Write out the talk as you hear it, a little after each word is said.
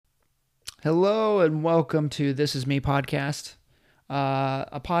Hello and welcome to This Is Me podcast,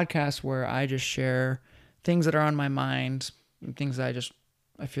 a podcast where I just share things that are on my mind, things that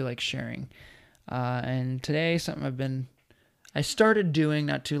I feel like sharing. And today, something I started doing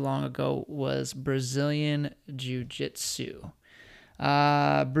not too long ago was Brazilian Jiu-jitsu.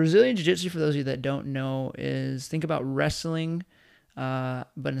 Brazilian Jiu-jitsu, for those of you that don't know, is think about wrestling, but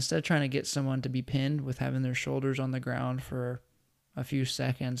instead of trying to get someone to be pinned with having their shoulders on the ground for a few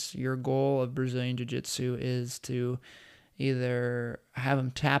seconds, your goal of Brazilian Jiu-Jitsu is to either have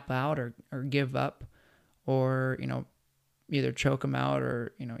them tap out or give up, or, either choke them out,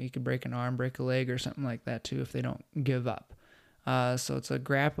 or, you could break an arm, break a leg, or something like that too if they don't give up. So it's a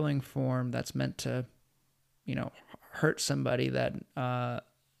grappling form that's meant to, hurt somebody that,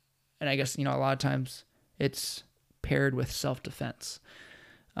 and I guess, a lot of times it's paired with self-defense.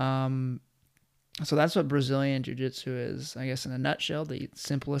 So that's what Brazilian Jiu-Jitsu is, I guess, in a nutshell, the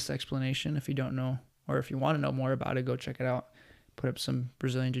simplest explanation. If you don't know, or if you want to know more about it, go check it out. Put up some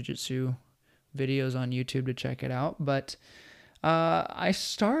Brazilian Jiu-Jitsu videos on YouTube to check it out. But I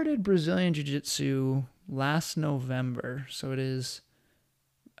started Brazilian Jiu-Jitsu last November, so it is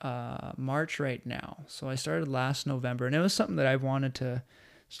March right now. So I started last November, and it was something that I've wanted to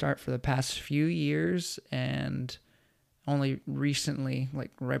start for the past few years, and only recently,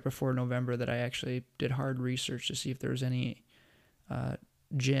 like right before November, that I actually did hard research to see if there was any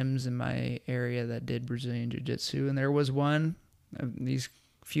gyms in my area that did Brazilian Jiu-Jitsu. And there was one of these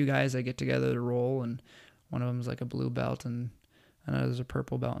few guys that get together to roll, and one of them is like a blue belt, and another's a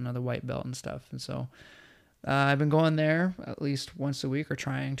purple belt, another white belt and stuff. And so I've been going there at least once a week, or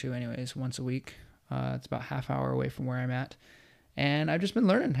trying to anyways, once a week. It's about half hour away from where I'm at. And I've just been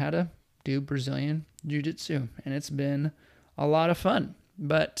learning how to do Brazilian Jiu-Jitsu, and it's been a lot of fun.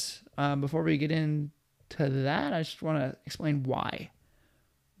 But before we get into that, I just want to explain why.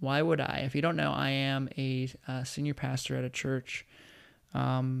 Why would I? If you don't know, I am a senior pastor at a church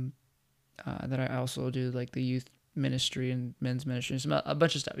that I also do like the youth ministry and men's ministry, a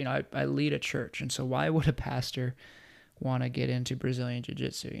bunch of stuff. I lead a church, and so why would a pastor want to get into Brazilian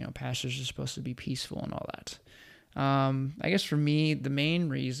Jiu-Jitsu? Pastors are supposed to be peaceful and all that. I guess for me, the main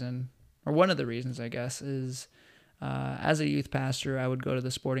reason, or one of the reasons, I guess, is as a youth pastor, I would go to the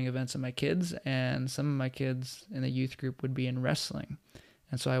sporting events of my kids, and some of my kids in the youth group would be in wrestling.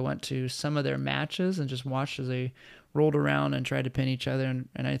 And so I went to some of their matches and just watched as they rolled around and tried to pin each other. And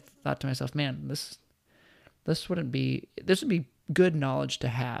I thought to myself, man, this would be good knowledge to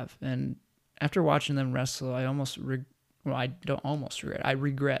have. And after watching them wrestle, I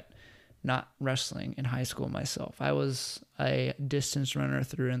regret not wrestling in high school myself. I was a distance runner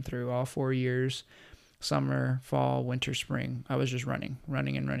through and through all 4 years, summer, fall, winter, spring. I was just running.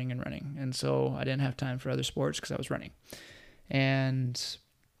 And so I didn't have time for other sports because I was running. And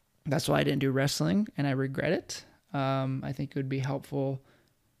that's why I didn't do wrestling, and I regret it. I think it would be helpful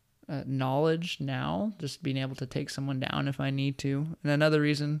knowledge now, just being able to take someone down if I need to. And another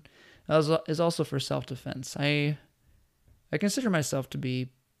reason is also for self-defense. I consider myself to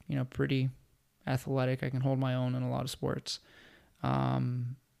be pretty athletic. I can hold my own in a lot of sports. But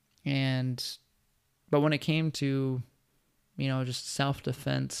when it came to, just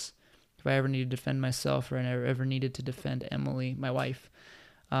self-defense, if I ever needed to defend myself, or I ever needed to defend Emily, my wife,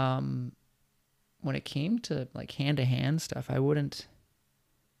 when it came to like hand-to-hand stuff, I didn't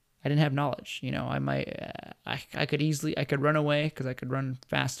have knowledge. I could run away because I could run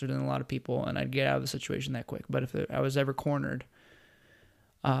faster than a lot of people, and I'd get out of the situation that quick. But if I was ever cornered,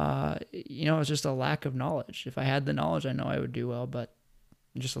 it was just a lack of knowledge. If I had the knowledge, I know I would do well, but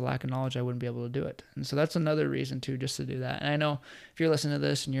just a lack of knowledge, I wouldn't be able to do it. And so that's another reason too, just to do that. And I know if you're listening to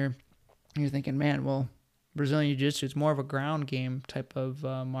this and you're thinking, man, well, Brazilian Jiu-Jitsu, it's more of a ground game type of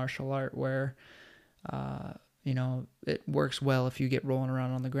martial art where, it works well if you get rolling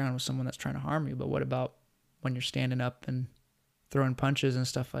around on the ground with someone that's trying to harm you. But what about when you're standing up and throwing punches and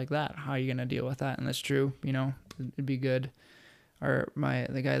stuff like that? How are you going to deal with that? And that's true, it'd be good. Or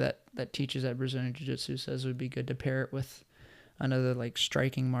the guy that teaches at Brazilian Jiu-Jitsu says it would be good to pair it with another like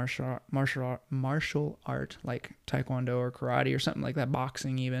striking martial art like Taekwondo or karate or something like that,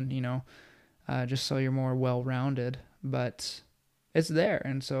 boxing even, just so you're more well-rounded. But it's there,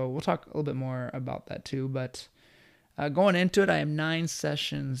 and so we'll talk a little bit more about that too. But going into it, I am 9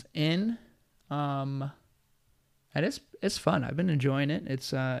 sessions in, and it's fun. I've been enjoying it.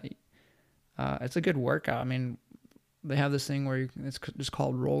 It's a good workout. I mean, they have this thing where it's just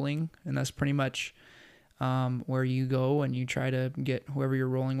called rolling, and that's pretty much where you go and you try to get whoever you're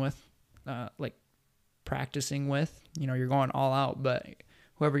rolling with, like practicing with. You're going all out, but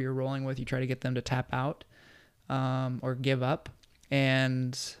whoever you're rolling with, you try to get them to tap out or give up.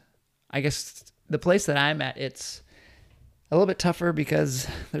 And I guess the place that I'm at, it's a little bit tougher because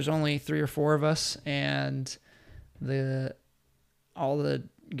there's only 3 or 4 of us, and there's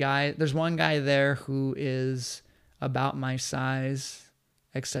one guy there who is about my size,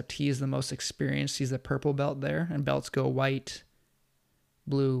 except he's the most experienced. He's a purple belt there, and belts go white,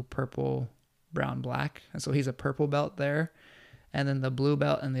 blue, purple, brown, black. And so he's a purple belt there. And then the blue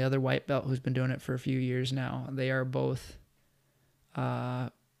belt and the other white belt, who's been doing it for a few years now, they are both,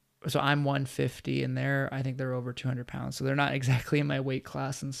 so I'm 150 and I think they're over 200 pounds. So they're not exactly in my weight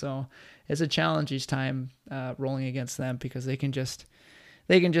class. And so it's a challenge each time rolling against them, because they can just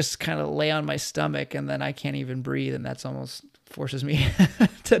kind of lay on my stomach, and then I can't even breathe. And that's almost forces me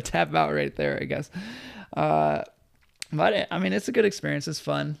to tap out right there, I guess. But I mean, it's a good experience. It's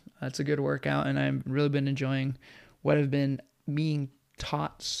fun. It's a good workout. And I've really been enjoying what I've been being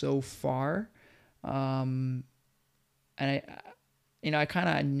taught so far. And I kind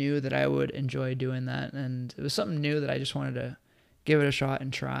of knew that I would enjoy doing that, and it was something new that I just wanted to give it a shot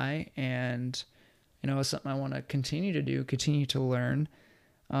and try. And it's something I want to continue to do, continue to learn,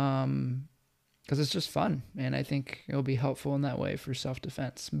 because it's just fun, and I think it'll be helpful in that way for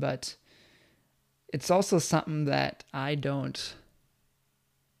self-defense. But it's also something that I don't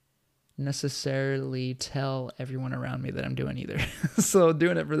necessarily tell everyone around me that I'm doing either. So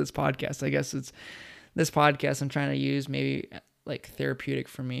doing it for this podcast, I guess it's this podcast I'm trying to use maybe like therapeutic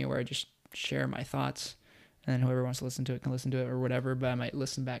for me, where I just share my thoughts, and whoever wants to listen to it can listen to it or whatever, but I might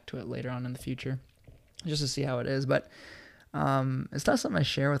listen back to it later on in the future just to see how it is. But it's not something I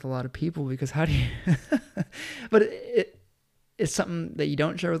share with a lot of people, because how do you but it's something that you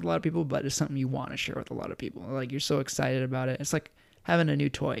don't share with a lot of people, but it's something you want to share with a lot of people. Like, you're so excited about it. It's like having a new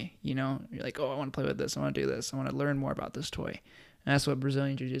toy, you're like, oh, I want to play with this. I want to do this. I want to learn more about this toy. And that's what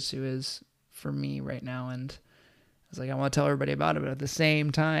Brazilian Jiu-Jitsu is for me right now. And it's like, I want to tell everybody about it, but at the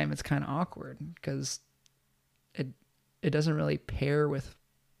same time, it's kind of awkward because it doesn't really pair with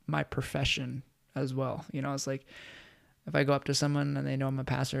my profession as well. It's like, if I go up to someone and they know I'm a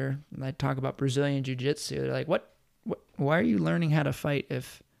pastor and I talk about Brazilian Jiu-Jitsu, they're like, why are you learning how to fight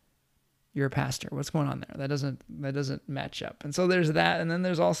if you're a pastor? What's going on there? That doesn't match up. And so there's that. And then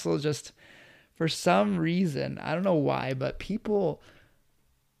there's also just, for some reason, I don't know why, but people,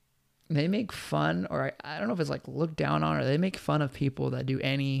 they make fun, or I don't know if it's like looked down on, or they make fun of people that do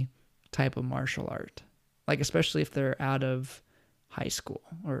any type of martial art. Like, especially if they're out of high school,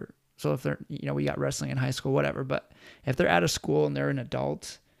 or so if they're, we got wrestling in high school, whatever. But if they're out of school and they're an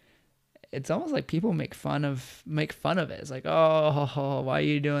adult, it's almost like people make fun of it. It's like, oh, why are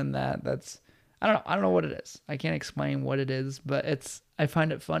you doing that? I don't know what it is. I can't explain what it is, but I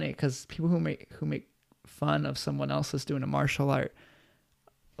find it funny because people who make fun of someone else that's doing a martial art,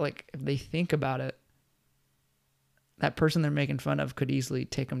 like, if they think about it, that person they're making fun of could easily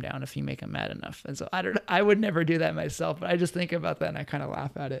take them down if you make them mad enough. And so I would never do that myself, but I just think about that and I kind of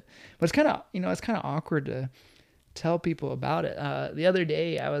laugh at it. But it's kind of awkward to tell people about it. The other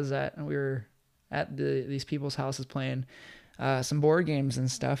day we were at these people's houses playing some board games and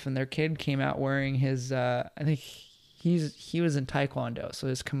stuff, and their kid came out wearing his I think he was in Taekwondo, so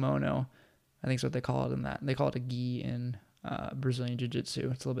his kimono, I think is what they call it in that. They call it a gi in Brazilian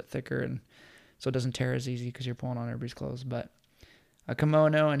Jiu-Jitsu. It's a little bit thicker, and so it doesn't tear as easy because you're pulling on everybody's clothes. But a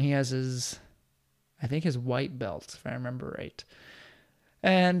kimono, and he has his white belt, if I remember right.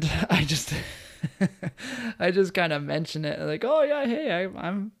 And I just kind of mention it, like, oh yeah, hey,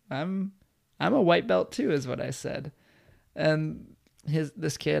 I'm a white belt too, is what I said. And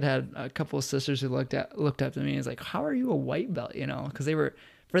this kid had a couple of sisters who looked up to me and was like, how are you a white belt? Because they were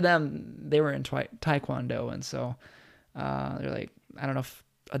in Taekwondo, and so they're like, I don't know if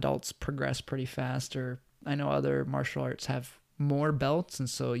adults progress pretty fast, or I know other martial arts have more belts, and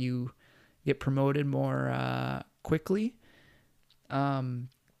so you get promoted more quickly. But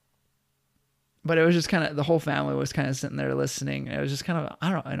it was just kind of, the whole family was kind of sitting there listening, and it was just kind of,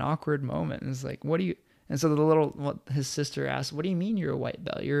 I don't know, an awkward moment. And it's like, and so his sister asked, what do you mean you're a white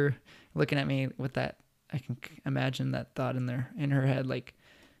belt? You're looking at me with that, I can imagine that thought in her head, like,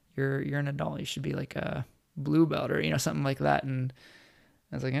 you're an adult, you should be like a blue belt, or, something like that. And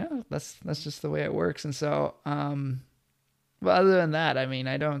I was like, yeah, that's just the way it works. And so, but other than that, I mean,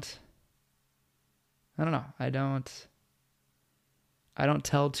 I don't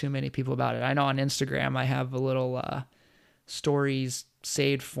tell too many people about it. I know on Instagram I have a little stories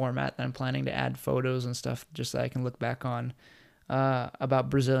saved format that I'm planning to add photos and stuff just so I can look back on about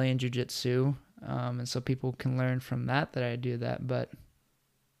Brazilian Jiu-Jitsu. And so people can learn from that I do that. But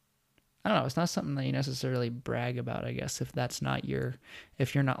I don't know, it's not something that you necessarily brag about, I guess, if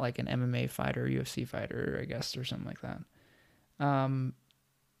you're not like an MMA fighter or UFC fighter, I guess, or something like that.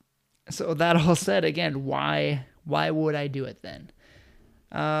 So that all said, again, why would I do it then?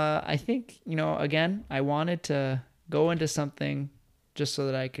 I think, again, I wanted to go into something just so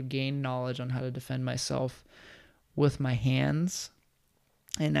that I could gain knowledge on how to defend myself with my hands.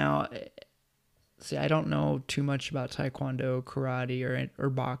 And now, see, I don't know too much about Taekwondo, karate, or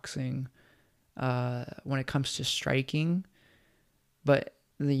boxing when it comes to striking. But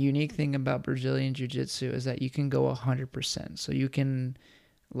the unique thing about Brazilian Jiu-jitsu is that you can go 100%. So you can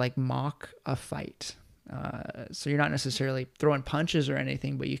like mock a fight. So you're not necessarily throwing punches or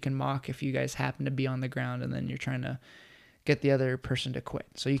anything, but you can mock if you guys happen to be on the ground and then you're trying to get the other person to quit.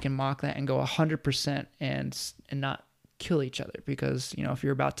 So you can mock that and go 100% and not kill each other, because if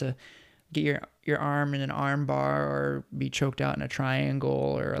you're about to get your arm in an arm bar or be choked out in a triangle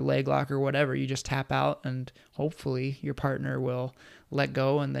or a leg lock or whatever, you just tap out and hopefully your partner will let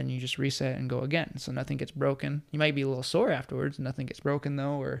go, and then you just reset and go again. So nothing gets broken. You might be a little sore afterwards. Nothing gets broken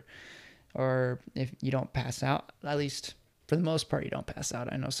though, or if you don't pass out, at least for the most part, you don't pass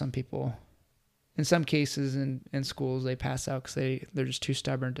out. I know some people, in some cases in schools, they pass out because they're just too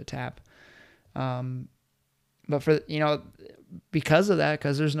stubborn to tap. But for, because of that,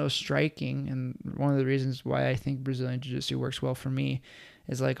 because there's no striking, and one of the reasons why I think Brazilian Jiu-Jitsu works well for me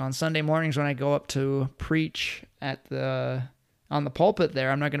is like on Sunday mornings when I go up to preach on the pulpit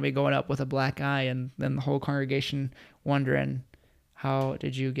there, I'm not going to be going up with a black eye and then the whole congregation wondering, how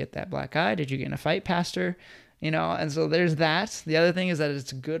did you get that black eye? Did you get in a fight, pastor? And so there's that. The other thing is that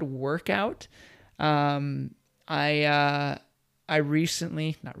it's a good workout. I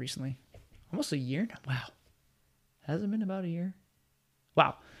recently, not recently, almost a year now. Wow. Has it been about a year?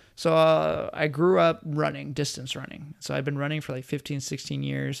 Wow. So I grew up running, distance running. So I've been running for like 15, 16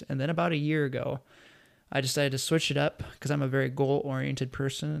 years. And then about a year ago, I decided to switch it up because I'm a very goal-oriented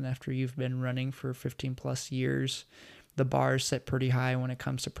person. And after you've been running for 15 plus years, the bar is set pretty high when it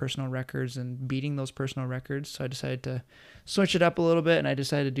comes to personal records and beating those personal records. So I decided to switch it up a little bit, and I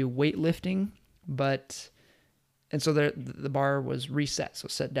decided to do weightlifting. And so the bar was reset, so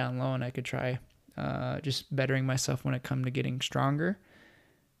set down low, and I could try just bettering myself when it come to getting stronger.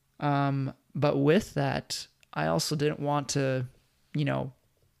 But with that, I also didn't want to,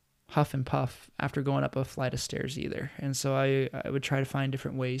 huff and puff after going up a flight of stairs either. And so I would try to find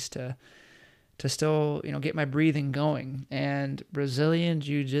different ways to still, get my breathing going. And Brazilian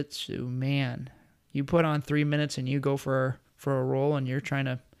Jiu-Jitsu, man, you put on 3 minutes and you go for a roll, and you're trying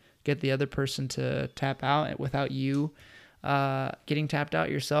to get the other person to tap out without you getting tapped out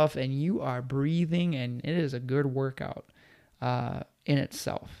yourself, and you are breathing, and it is a good workout in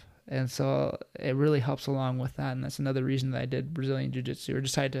itself. And so it really helps along with that, and that's another reason that I did Brazilian Jiu-Jitsu, or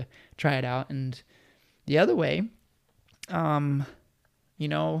decided to try it out. And the other way, along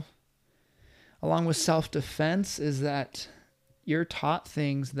with self-defense, is that you're taught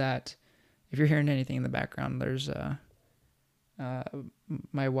things that, if you're hearing anything in the background, there's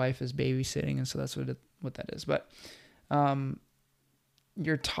my wife is babysitting, and so that's what that is. But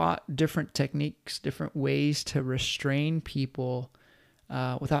you're taught different techniques, different ways to restrain people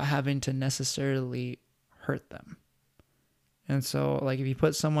without having to necessarily hurt them. And so, like, if you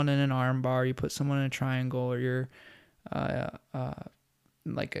put someone in an arm bar, you put someone in a triangle, or you're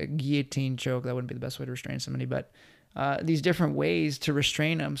like a guillotine choke, that wouldn't be the best way to restrain somebody, but these different ways to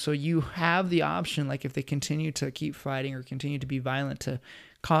restrain them. So you have the option, like if they continue to keep fighting or continue to be violent, to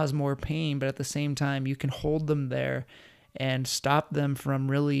cause more pain, but at the same time, you can hold them there and stop them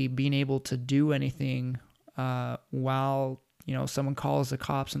from really being able to do anything while, someone calls the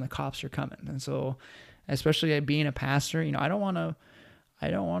cops and the cops are coming. And so, especially being a pastor, I don't want to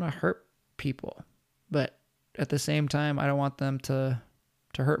hurt people, but at the same time, I don't want them to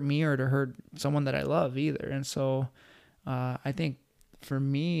hurt me or to hurt someone that I love either. And so I think for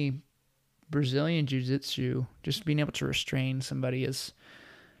me, Brazilian Jiu-Jitsu, just being able to restrain somebody is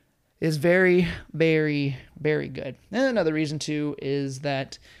very, very, very good. And another reason too is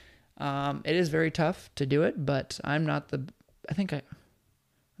that it is very tough to do it, but I'm not I think I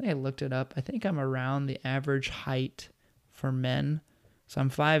looked it up. I think I'm around the average height for men. So I'm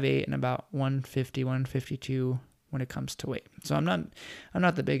 5'8" and about 150, 152 when it comes to weight. So I'm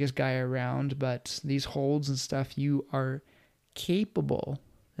not the biggest guy around, but these holds and stuff, you are capable.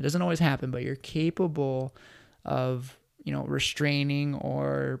 It doesn't always happen, but you're capable of, restraining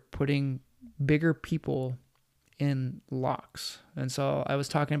or putting bigger people in locks. And so I was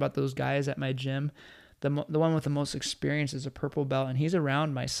talking about those guys at my gym. The one with the most experience is a purple belt, and he's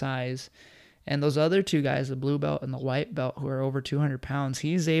around my size. And those other two guys, the blue belt and the white belt, who are over 200 pounds,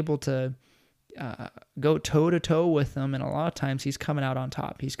 he's able to go toe-to-toe with them, and a lot of times he's coming out on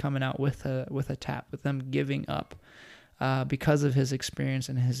top. He's coming out with a tap, with them giving up. because of his experience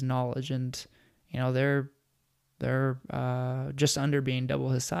and his knowledge. And, you know, they're just under being double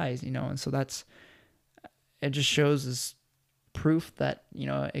his size, you know, and so it just shows as proof that, you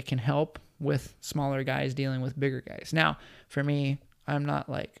know, it can help with smaller guys dealing with bigger guys. Now, for me, I'm not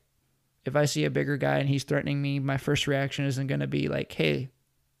like, if I see a bigger guy and he's threatening me, my first reaction isn't going to be like, hey,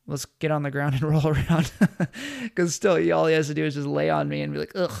 let's get on the ground and roll around. Because still, all he has to do is just lay on me and be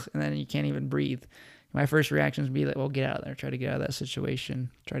like, ugh, and then you can't even breathe. My first reaction would be like, well, get out of there. Try to get out of that situation.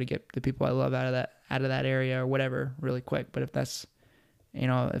 Try to get the people I love out of that area or whatever really quick. But if that's, you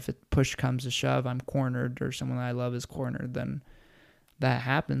know, if it push comes to shove, I'm cornered or someone that I love is cornered, then that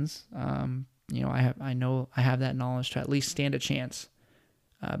happens. You know, I know I have that knowledge to at least stand a chance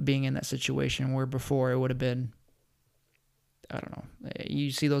being in that situation where before it would have been, I don't know. You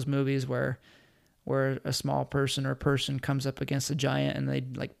see those movies where a small person or person comes up against a giant and they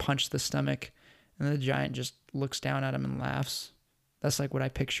like punch the stomach and the giant just looks down at him and laughs. That's like what I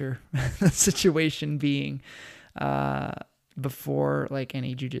picture the situation being before like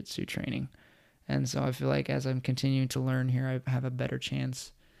any jiu-jitsu training. And so I feel like as I'm continuing to learn here, I have a better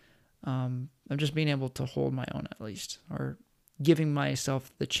chance of just being able to hold my own at least, or giving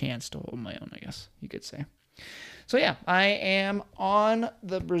myself the chance to hold my own, I guess you could say. So yeah, I am on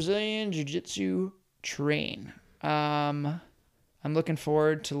the Brazilian Jiu-Jitsu train. I'm looking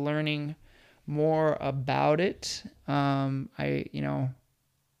forward to learning more about it. I'm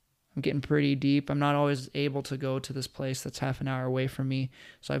getting pretty deep. I'm not always able to go to this place that's half an hour away from me.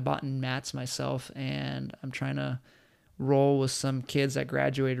 So I bought mats myself, and I'm trying to roll with some kids that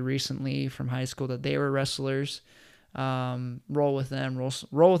graduated recently from high school that they were wrestlers. Roll with them,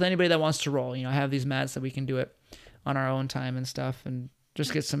 roll with anybody that wants to roll. You know, I have these mats that we can do it on our own time and stuff, and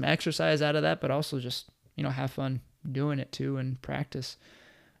just get some exercise out of that, but also just, you know, have fun doing it too and practice.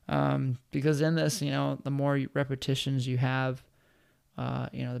 Because in this, you know, the more repetitions you have,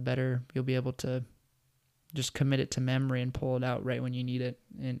 you know, the better you'll be able to just commit it to memory and pull it out right when you need it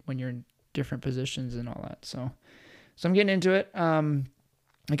and when you're in different positions and all that. So I'm getting into it.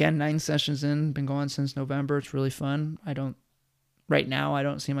 Again, 9 sessions in, been going since November. It's really fun. Right now, I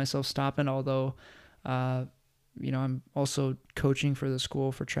don't see myself stopping, although, you know, I'm also coaching for the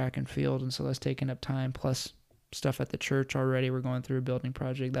school for track and field, and so that's taking up time, plus stuff at the church already. We're going through a building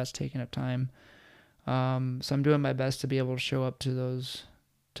project. That's taking up time. So I'm doing my best to be able to show up to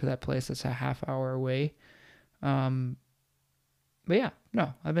that place that's a half hour away. But yeah,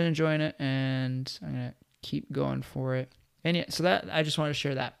 no, I've been enjoying it, and I'm going to keep going for it. And yeah, so that I just want to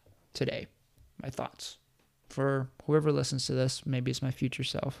share that today, my thoughts. For whoever listens to this, maybe it's my future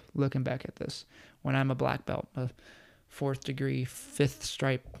self looking back at this when I'm a black belt, a 4th degree, 5th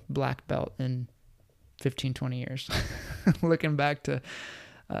stripe black belt in 15, 20 years. Looking back to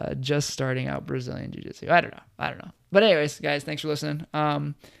just starting out Brazilian Jiu-Jitsu. I don't know. But anyways, guys, thanks for listening.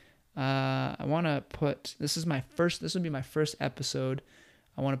 I want to put, this will be my first episode.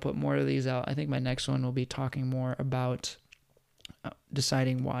 I want to put more of these out. I think my next one will be talking more about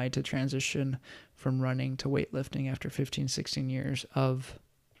deciding why to transition from running to weightlifting after 15, 16 years of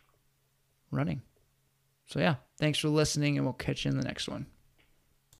running. So yeah, thanks for listening, and we'll catch you in the next one.